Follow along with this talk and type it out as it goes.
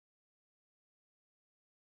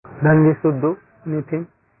Then we should do anything.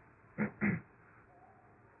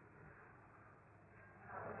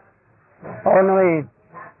 Oh no, wait.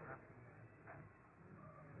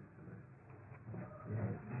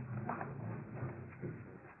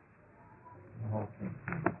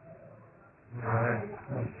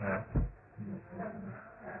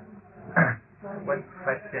 One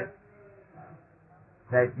question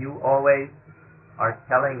that you always are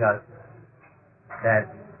telling us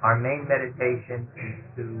that our main meditation is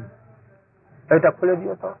to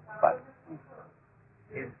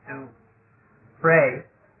pray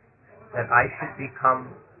that I should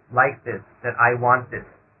become like this, that I want this,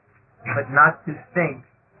 but not to think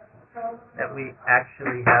that we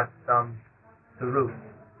actually have some surup.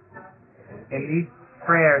 In these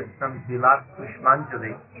prayers from Vilas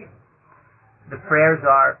Pushpanjali, the prayers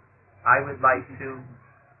are, I would like to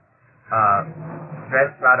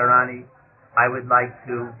dress Radharani, I would like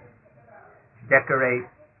to decorate.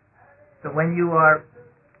 So when you are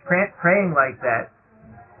praying like that,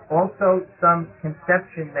 also some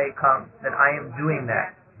conception may come that I am doing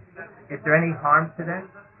that. Is there any harm to that?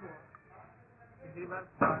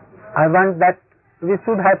 I want that we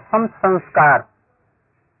should have some sanskar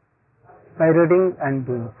by reading and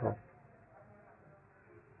doing so.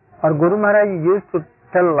 Our Guru Maharaj used to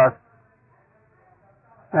tell us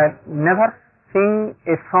that never sing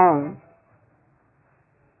a song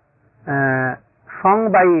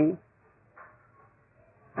sung by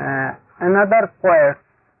another poet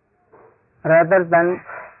rather than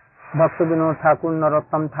Bhakti Vinod Thakur,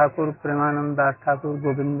 Narottam Thakur, Premanand Das Thakur,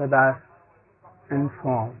 Govinda Das, and so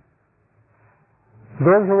on.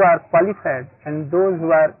 Those who are qualified and those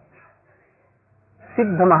who are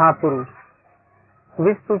Siddha Mahapurush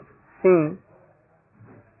wish to sing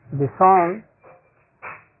the song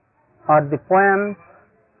or the poems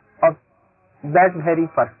of that very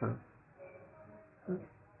person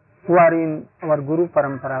who are in our Guru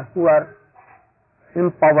Parampara, who are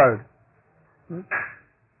empowered,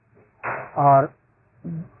 or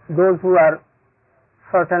those who are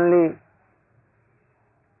certainly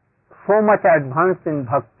so much advanced in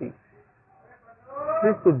bhakti,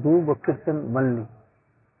 wish to do Kirtan only.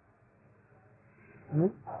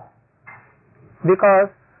 Because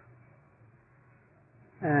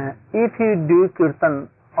if you do Kirtan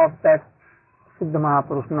of that Siddha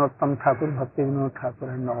Mahapurush, Narottam Thakur, Bhakti Vinod Thakur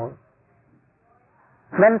and all,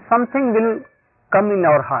 then something will come in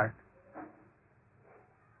our heart.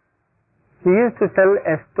 He used to tell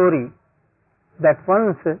a story that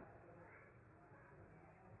once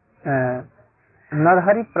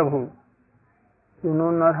Narhari Prabhu, you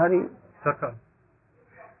know Narhari?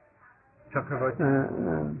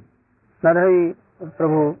 Narhari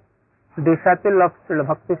Prabhu, disciple of Srila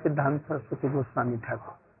Bhakti Siddhanta Saraswati Goswami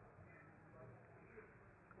Thakur.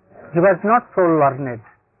 He was not so learned,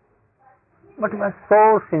 but he was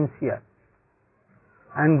so sincere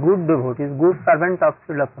and good devotee, good servant of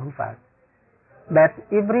Srila Prabhupada, that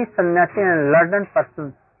every sannyasi and learned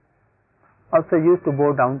person also used to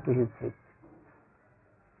bow down to his feet.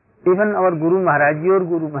 Even our Guru Maharaj, your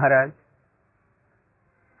Guru Maharaj,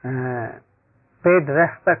 paid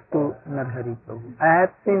respect to Narhari Prabhu. I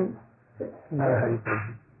have seen Narhari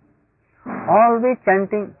Prabhu always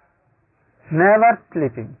chanting, never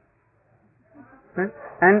sleeping,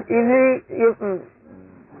 and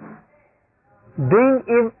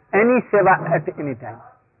doing any seva at any time.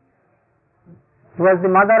 She was the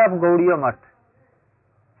mother of Gaudiya Math.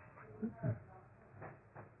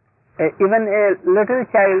 Even a little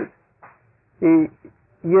child he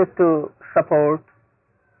used to support,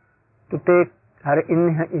 to take her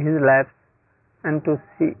in his laps and to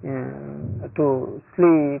sleep,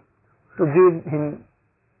 to give him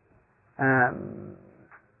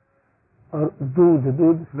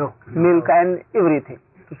milk and everything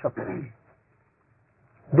to support.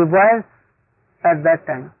 The boys at that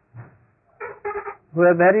time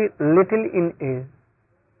were very little in age.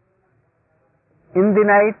 In the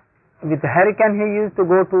night, with hurricane, he used to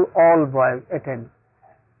go to all boys, attend.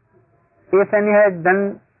 If any had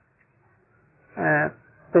done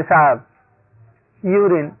pesab,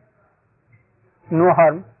 urine, no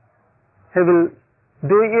harm, he will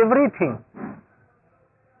do everything,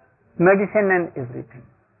 medicine and everything.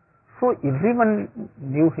 So everyone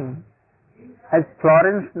knew him as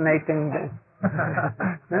Florence Nightingale.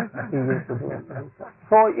 He used to do it.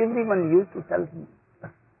 So everyone used to tell him.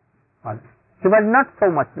 He was not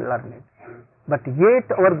so much learned, but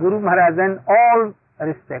yet our Guru Maharaj and all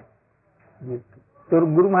respect. Your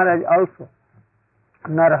Guru Maharaj also.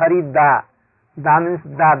 Narhari Da. Da means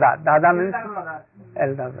Dada. Dada means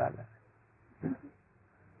elder brother.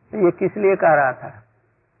 ये किस लिए कह रहा था?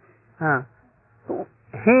 हाँ, तो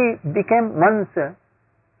he became once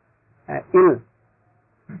ill,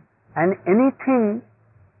 and anything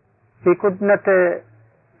he could not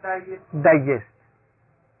digest.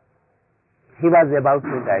 He was about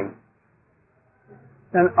to die.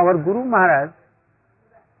 Then our Guru Maharaj,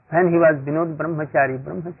 when he was Vinod Brahmachari,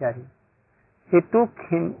 he took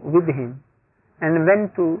him with him and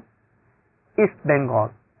went to East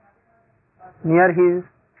Bengal, near his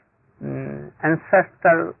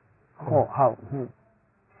ancestral home.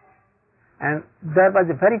 And there was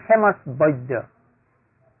a very famous Vaidya,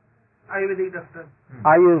 Ayurvedic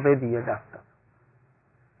doctor.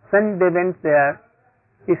 When they went there,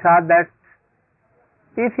 he saw that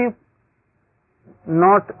if you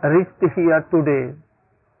not reached here today,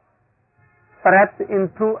 perhaps in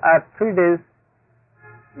 2 or 3 days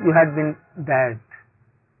you had been dead.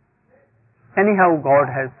 Anyhow, God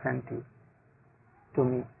has sent you to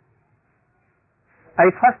me. I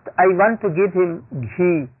want to give him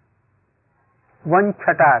ghee, 1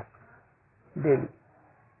 chatak daily.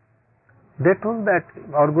 They told that,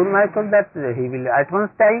 our Guru Maharaj told that he will at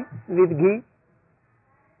once die with ghee,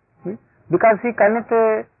 because he cannot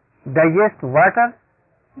digest water.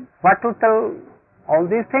 What to tell all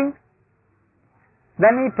these things?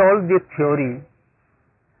 Then he told the theory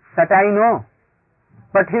that I know,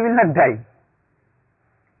 but he will not die.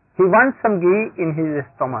 He wants some ghee in his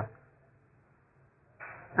stomach.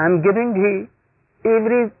 I am giving ghee,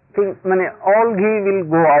 everything, all ghee will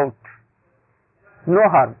go out, no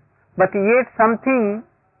harm. But yet something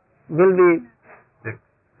will be stick.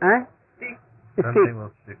 Something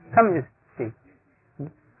will stick. Some is stick.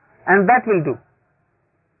 And that will do.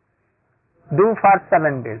 Do for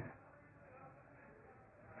 7 days.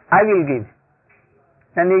 I will give.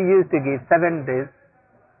 And he used to give 7 days,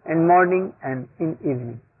 in morning and in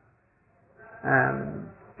evening.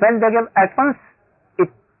 When they gave, at once it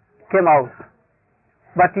came out.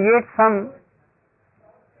 But yet some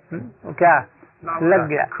lag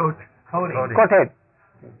gaya. Coated.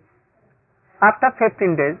 After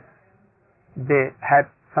 15 days, they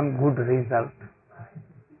had some good result.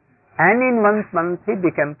 And in 1 month he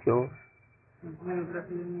became pure.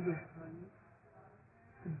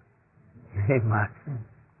 Hey, Master.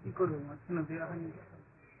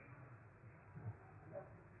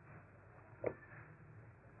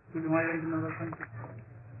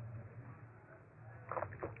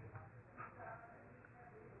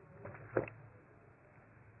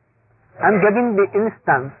 I am giving the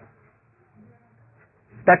instance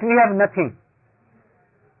that we have nothing.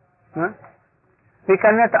 We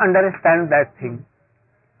cannot understand that thing.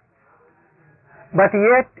 But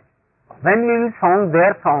yet, when we will sing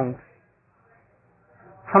their songs,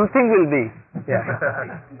 something will be there.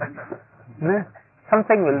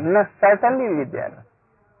 Something will certainly be there.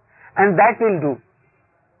 And that will do.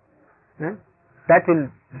 That will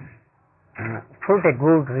fruit a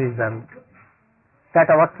good result. That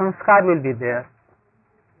our sanskar will be there.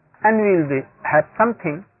 And we will have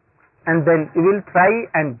something, and then we will try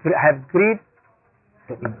and have greed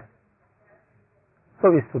to eat.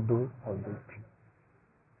 So we should do all these things.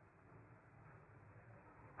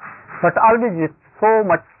 But always with so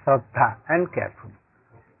much shraddha and careful.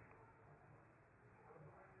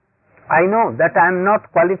 I know that I am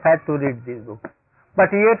not qualified to read these books,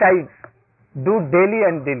 but yet I do daily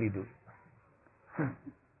and daily do.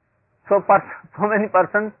 So many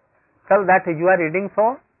persons tell that you are reading,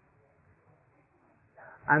 so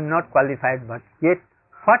I am not qualified, but yet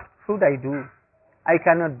what should I do? I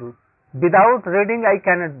cannot do. Without reading I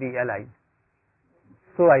cannot be alive.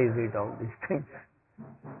 So I read all these things.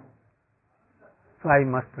 So I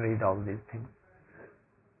must read all these things.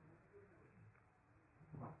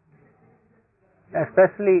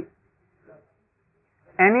 Especially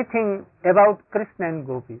anything about Krishna and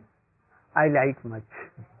Gopi, I like much.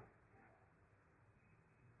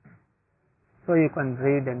 So you can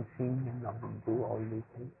read and sing and do all these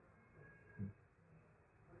things.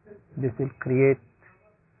 This will create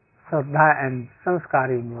shraddha and sanskar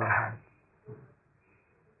in your heart.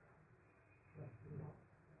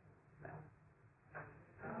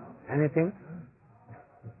 Anything?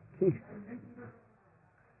 Please.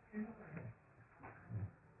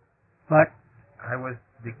 What?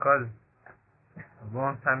 Because a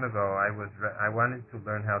long time ago I wanted to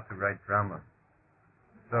learn how to write drama.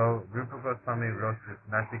 So Rupa Goswami wrote this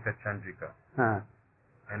Natika Chandrika.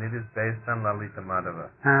 And it is based on Lalita Madhava.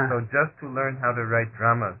 So just to learn how to write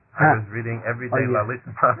dramas, I was reading every day Lalita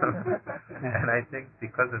Madhava. And I think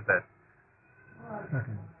because of that,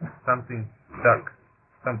 something stuck,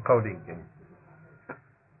 some coding in it.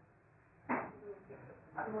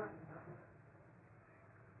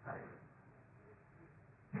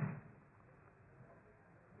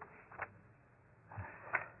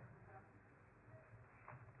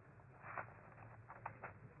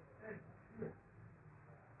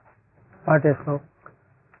 What is so?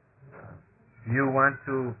 You want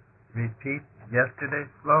to repeat yesterday's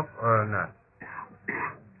slok or not?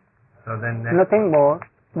 So then Nothing more,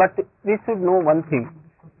 but we should know one thing.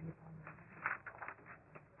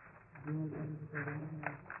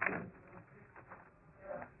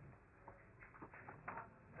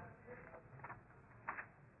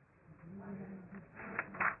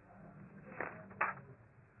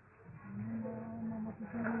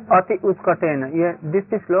 Ati utkatena. Yeah, this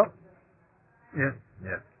is slow. Yes.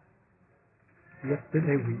 Yes.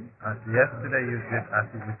 Yesterday we. Yesterday you did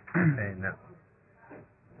Ati Utkatena. No.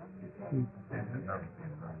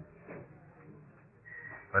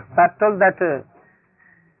 But I told that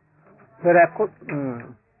there are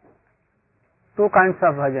two kinds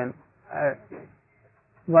of bhajan.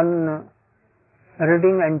 One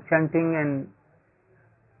reading and chanting and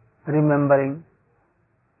remembering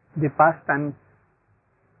the past times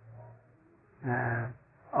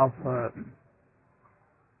of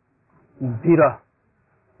Vira,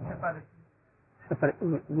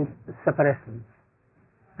 with separation,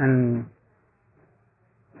 and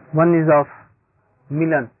one is of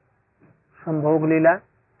Milan, Sambhog Leela,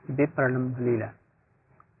 Vipralambha Leela.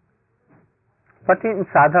 But in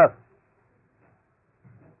sadhak,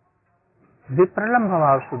 Vipralambha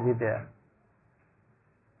bhav should be there.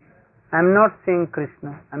 I am not seeing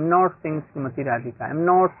Krishna, I am not seeing Srimati Radhika, I am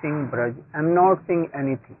not seeing Braj, I am not seeing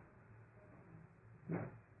anything.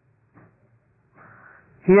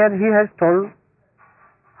 Here he has told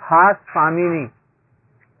Ha Swamini.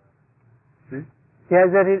 She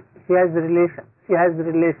has relation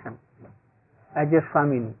as a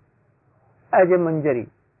Swamini, as a Manjari.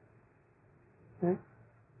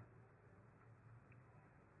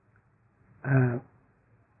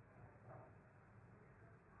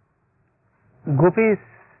 Gopis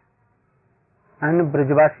and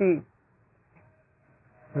Brajvasi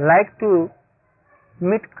like to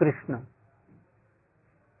meet Krishna,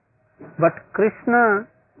 but Krishna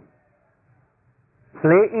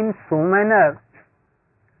play in so manner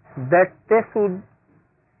that they should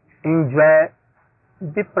enjoy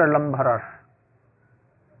the pralambha rasa.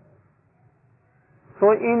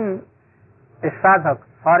 So in a sadhak,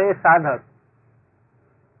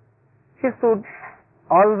 he should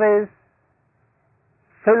always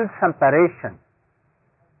feel separation,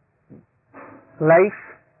 like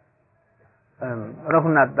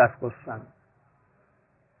Raghunath Das Goswami.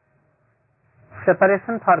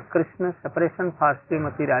 Separation for Krishna, separation for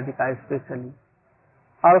Srimati Radhika especially.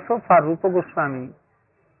 Also for Rupa Goswami,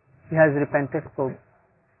 he has repented so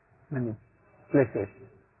many places.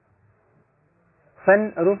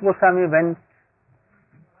 When Rupa Goswami went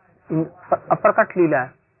in Uppercut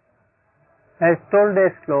Leela, he has told a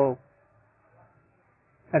slok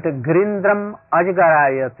that Girindram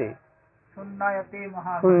Ajgarayate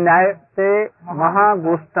Sunyayate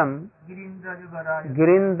Mahagostam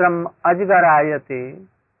Girindram Ajgarayate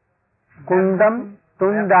Kundam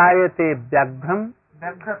Tundayate Vyaghram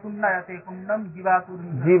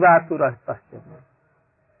Jivatu Rahitasya.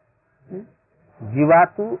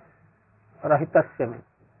 Jivatu Rahitasya.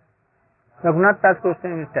 Raghunath Das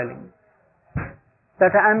Goswami is telling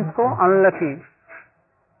that I am so unlucky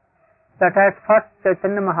that at first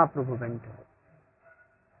Chaitanya Mahaprabhu went away.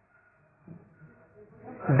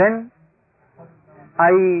 Then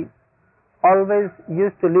I always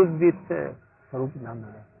used to live with Swarup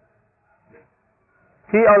Damodar.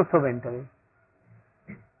 He also went away.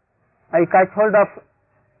 I catch hold of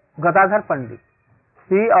Gadadhar Pandit.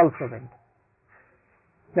 He also went.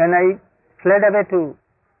 Then I fled away to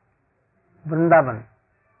Vrindavan.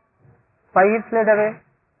 Why he fled away?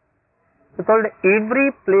 He told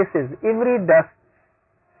every places, every dust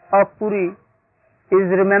of Puri is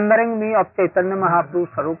remembering me of Chaitanya Mahaprabhu,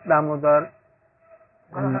 Swarup Damodar,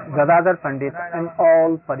 and Gadadhar Pandit and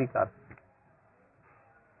all Parikas.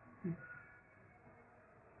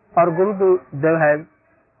 Our Guru Dev has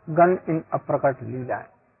gone in Aprakat Leela.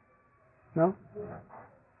 No?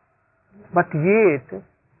 But yet,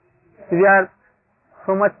 we are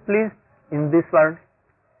so much pleased in this world.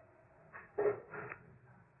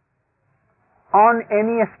 On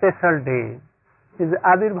any special day is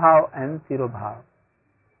Avirbhav and Tirobhav.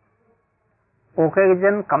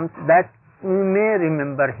 Occasion comes that we may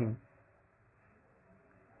remember him.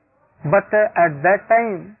 But at that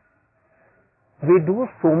time, we do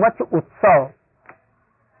so much utsav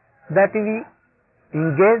that we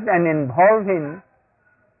engage and involve in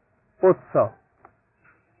utsav.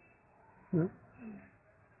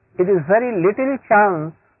 It is very little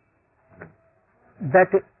chance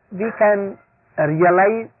that we can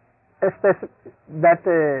realize that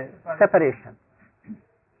separation.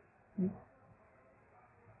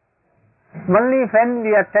 Only when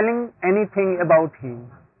we are telling anything about him,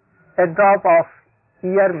 a drop of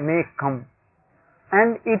tear may come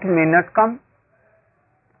and it may not come.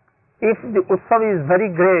 If the Utsav is very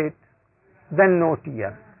great, then no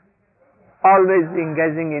tears. Always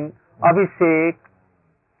engaging in Abhishek,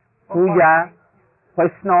 Puja,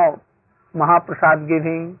 Vaishnava, Mahaprasad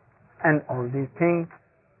giving and all these things.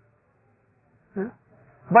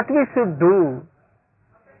 But we should do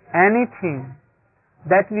anything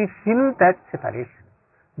that we feel that separation.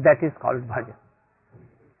 That is called bhajan.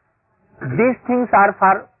 These things are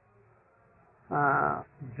for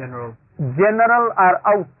general or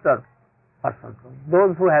outer persons,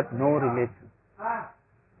 those who have no relation.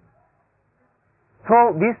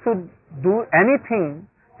 So we should do anything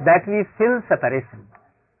that we feel separation.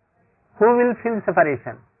 Who will feel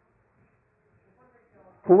separation?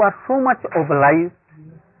 Who are so much obliged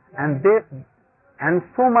and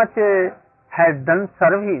so much has done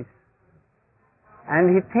service,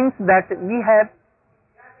 and he thinks that we have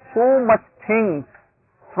so much things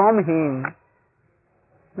from him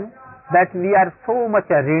that we are so much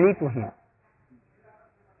rini to him,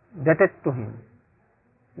 debted to him,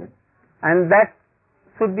 and that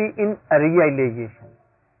should be in realization.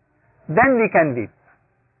 Then we can weep.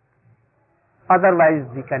 Otherwise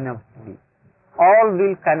we cannot weep. All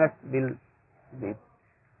will cannot will weep.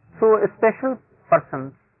 So special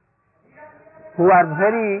persons who are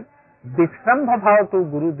very Vishrambha to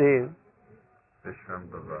Gurudev,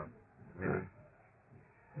 Vishrambha meaning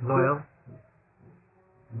Loyal.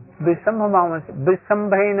 Vishrambha,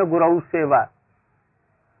 Vishrambhaina Gurau Seva.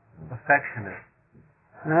 affectionate.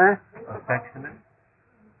 Huh? Affectionate.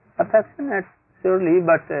 Affectionate, surely,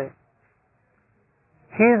 but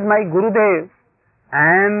he is my Gurudev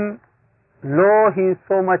and lo, he is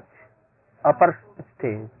so much upper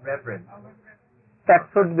stage. Reverence. That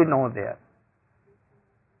should be known there.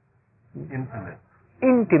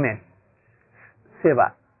 Intimate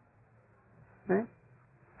seva.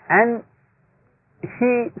 And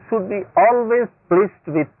he should be always pleased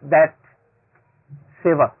with that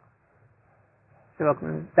seva. Seva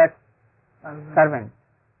means that servant.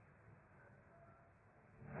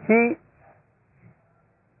 He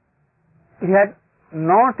had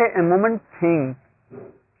not a moment think,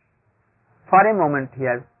 for a moment he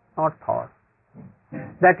has not thought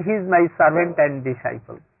that he is my servant and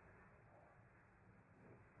disciple.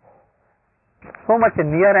 So much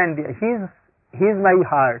near and dear. He is my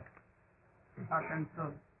heart. Heart and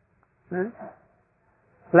soul.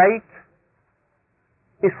 Like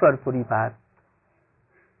Ishwar Puripad,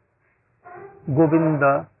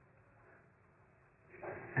 Govinda,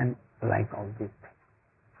 and like all these things.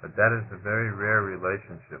 But that is a very rare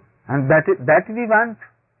relationship. And that we want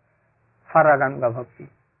for Aranga Bhakti.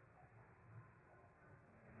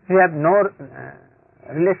 We have no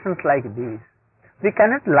relations like these. We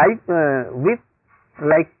cannot with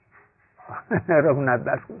like Raghunath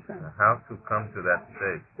Das Goswami. How to come to that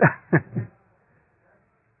stage?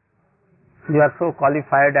 You are so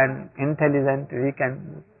qualified and intelligent. You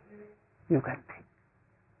can think.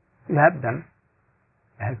 You have done.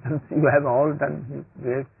 You have all done his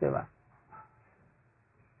great seva.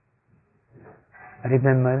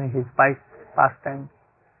 Remembering his pastime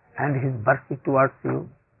and his mercy towards you,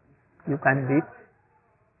 you can weep.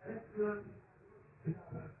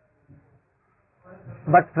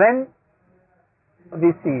 But when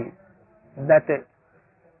we see that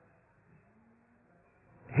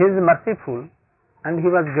he is merciful and he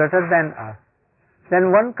was greater than us,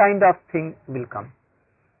 then one kind of thing will come.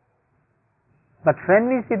 But when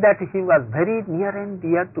we see that he was very near and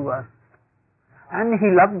dear to us and he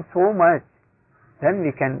loved so much, then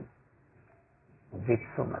we can weep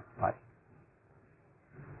so much for him.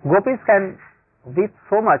 Gopis can weep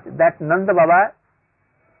so much that Nanda Baba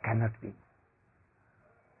cannot weep.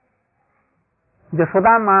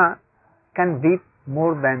 Jashoda Ma can weep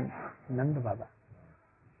more than Nanda Baba.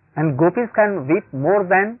 And Gopis can weep more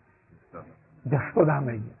than Jashoda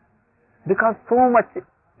Ma. Because so much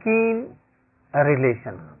keen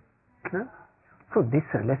relation. So this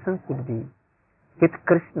relation should be with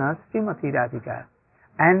Krishna, Srimati Radhika,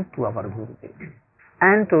 and to our Gurudev,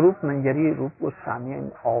 and to Rup Manjari, Rup Goswami,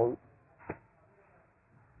 and all.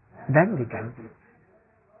 Then we can do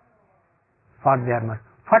for their mercy.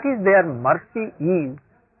 What is their mercy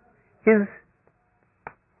is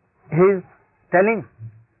his telling.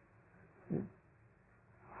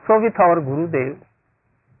 So with our Gurudev,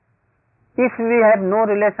 if we have no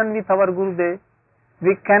relation with our Gurudev,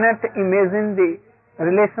 we cannot imagine the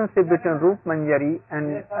relationship between Rup Manjari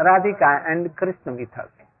and Radhika and Krishna with us.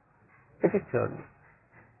 It is surely.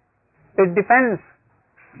 It depends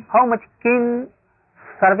how much keen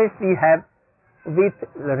service we have with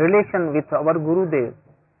relation with our Gurudev,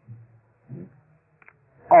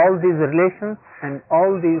 all these relations and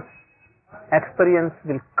all these experience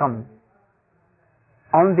will come.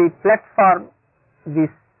 On the platform we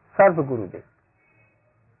serve Gurudev.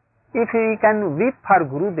 If we can weep for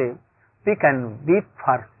Gurudev, we can weep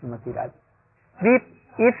for Srimati Radha.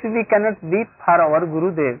 If we cannot weep for our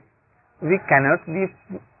Gurudev, we cannot weep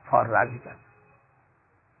for Radhika.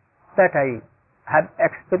 That I have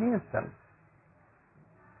experienced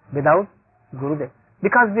without Gurudev.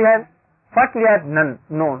 Because we have what we have known.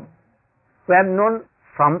 We have known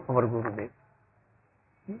from our Gurudev.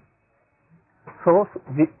 So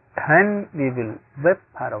when we will weep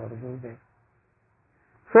for our Gurudev.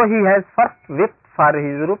 So he has first wept for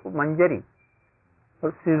his Rup Manjari.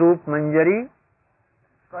 So Rup Manjari,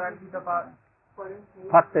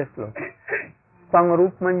 first slok. Tang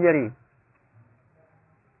Rup Manjari.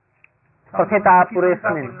 Pathita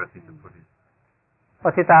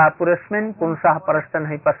Purasmin Punsah Parastan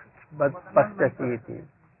Hai Pastasiti.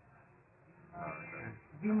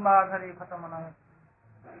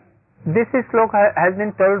 This slok has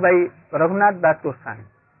been told by Raghunath Das Goswami.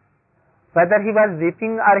 Whether he was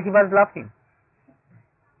weeping or he was laughing.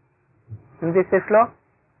 In this slok,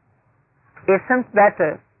 it seems that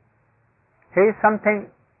he is something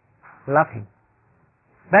laughing,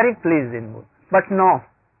 very pleased in mood. But no,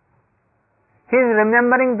 he is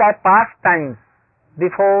remembering that past times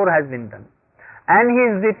before has been done. And he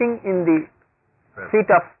is weeping in the feet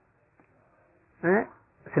of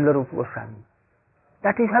Srila Rupa Goswami.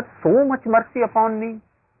 That you have so much mercy upon me.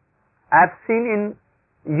 I have seen in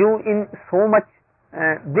you in so much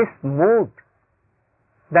this mood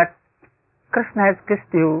that Krishna has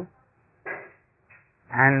kissed you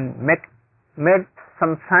and made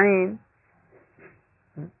some sign,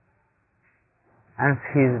 and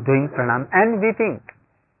he is doing pranam and weeping.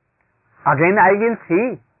 Again I will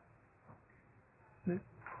see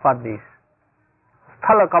for this.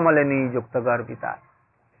 Sthala kamalani yukta garbita.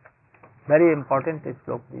 Very important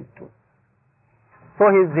slok these two.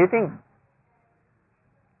 So he is weeping.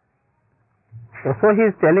 So he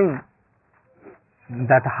is telling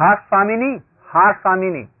that Haswamini,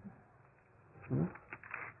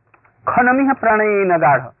 Khanamiha Pranayena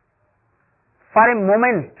Gadha. For a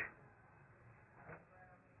moment,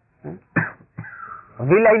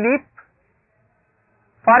 will I weep?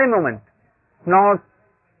 For a moment, not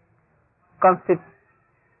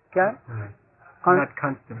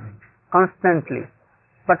constantly,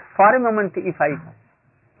 but for a moment, if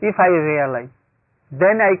I realize,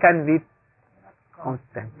 then I can weep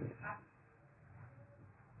constantly.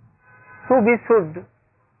 So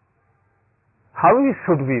how we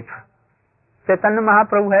should weep? Chaitanya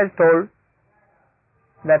Mahaprabhu has told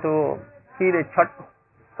that see the first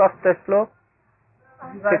slok,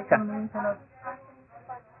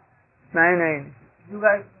 नहीं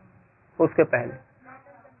उसके पहले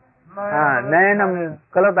नयनम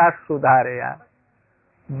कलदाश्रु धारया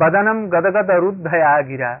बदनम गदगद रुद्धया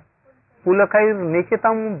गिरा पुलकैर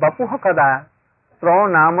निशितम बपुह कदा pro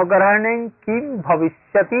नाम ग्रहणे किम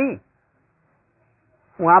भविष्यति.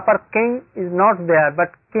 वहां पर king is not there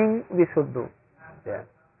but king we should do their,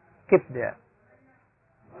 keep their.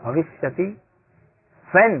 भविष्यति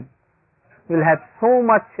when we'll have so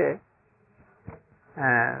much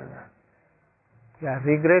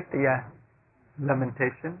regret,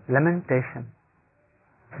 lamentation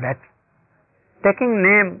that taking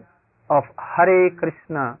name of Hare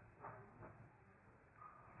Krishna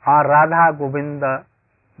or Radha Govinda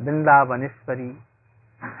Vrindavaneshwari,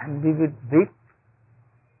 and we would weep.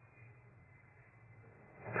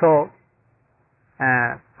 So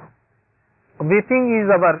weeping is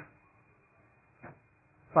our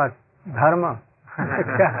what? Dharma.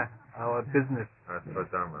 Our business. Our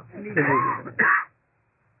dharma.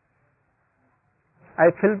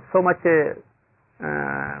 I feel so much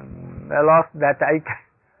lost that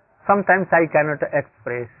sometimes I cannot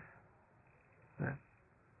express.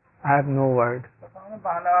 I have no word.